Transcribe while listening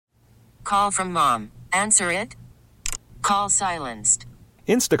call from mom. Answer it. Call silenced.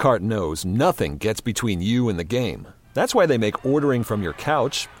 Instacart knows nothing gets between you and the game. That's why they make ordering from your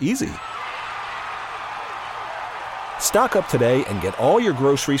couch easy. Stock up today and get all your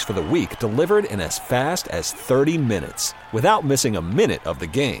groceries for the week delivered in as fast as 30 minutes without missing a minute of the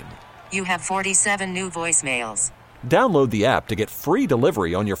game. You have 47 new voicemails. Download the app to get free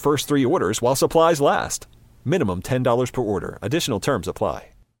delivery on your first 3 orders while supplies last. Minimum $10 per order. Additional terms apply.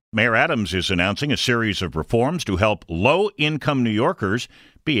 Mayor Adams is announcing a series of reforms to help low-income New Yorkers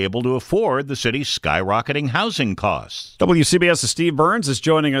be able to afford the city's skyrocketing housing costs. WCBS's Steve Burns is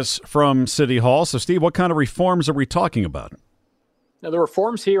joining us from City Hall. So, Steve, what kind of reforms are we talking about? Now, the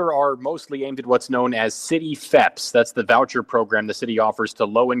reforms here are mostly aimed at what's known as City FEPS. That's the voucher program the city offers to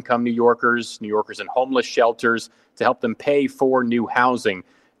low-income New Yorkers in homeless shelters to help them pay for new housing.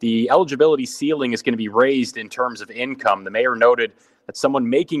 The eligibility ceiling is going to be raised in terms of income. The mayor noted that someone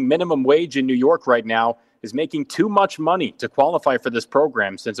making minimum wage in New York right now is making too much money to qualify for this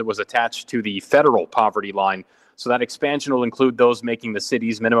program since it was attached to the federal poverty line. So that expansion will include those making the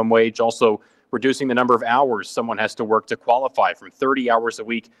city's minimum wage, also reducing the number of hours someone has to work to qualify from 30 hours a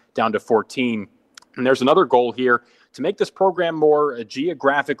week down to 14. And there's another goal here to make this program more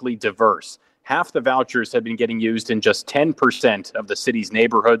geographically diverse. Half the vouchers have been getting used in just 10% of the city's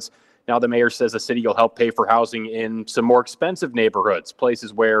neighborhoods. Now the mayor says the city will help pay for housing in some more expensive neighborhoods,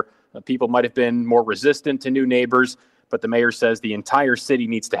 places where people might have been more resistant to new neighbors. But the mayor says the entire city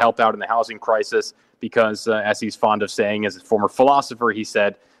needs to help out in the housing crisis because, as he's fond of saying, as a former philosopher, he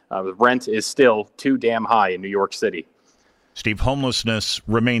said, rent is still too damn high in New York City. Steve, homelessness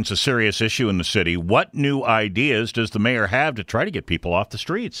remains a serious issue in the city. What new ideas does the mayor have to try to get people off the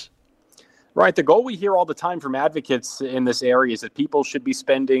streets? Right. The goal we hear all the time from advocates in this area is that people should be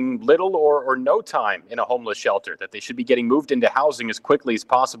spending little or no time in a homeless shelter, that they should be getting moved into housing as quickly as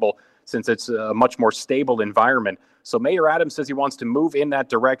possible since it's a much more stable environment. So Mayor Adams says he wants to move in that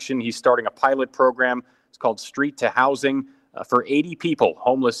direction. He's starting a pilot program. It's called Street to Housing for 80 people,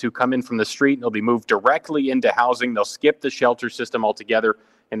 homeless who come in from the street. They'll be moved directly into housing. They'll skip the shelter system altogether,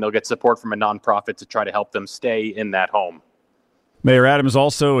 and they'll get support from a nonprofit to try to help them stay in that home. Mayor Adams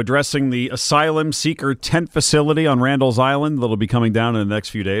also addressing the asylum seeker tent facility on Randall's Island that'll be coming down in the next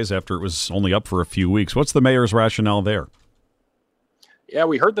few days after it was only up for a few weeks. What's the mayor's rationale there? Yeah,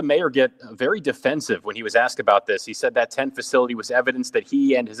 we heard the mayor get very defensive when he was asked about this. He said that tent facility was evidence that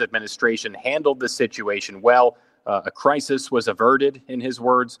he and his administration handled the situation well. A crisis was averted, in his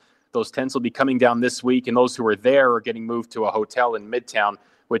words. Those tents will be coming down this week, and those who are there are getting moved to a hotel in Midtown,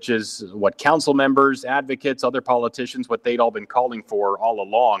 which is what council members, advocates, other politicians, what they'd all been calling for all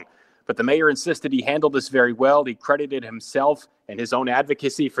along. But the mayor insisted he handled this very well. He credited himself and his own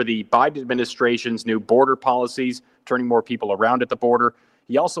advocacy for the Biden administration's new border policies, turning more people around at the border.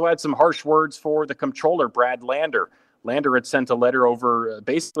 He also had some harsh words for the comptroller, Brad Lander. Lander had sent a letter over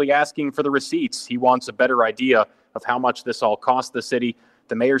basically asking for the receipts. He wants a better idea of how much this all cost the city.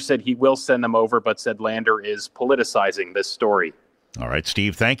 The mayor said he will send them over, but said Lander is politicizing this story. All right,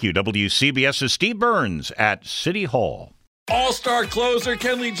 Steve, thank you. WCBS's Steve Burns at City Hall. All-star closer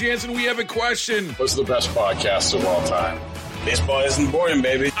Kenley Jansen, we have a question. What's the best podcast of all time? Baseball isn't boring,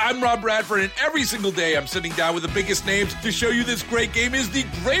 baby. I'm Rob Bradford, and every single day I'm sitting down with the biggest names to show you this great game is the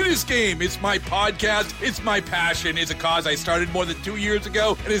greatest game. It's my podcast. It's my passion. It's a cause I started more than 2 years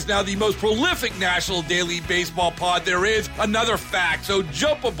ago and is now the most prolific national daily baseball pod there is. Another fact, so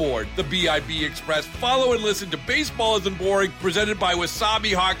jump aboard the BIB Express. Follow and listen to Baseball Isn't Boring, presented by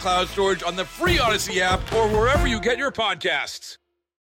Wasabi Hot Cloud Storage on the free Odyssey app or wherever you get your podcasts.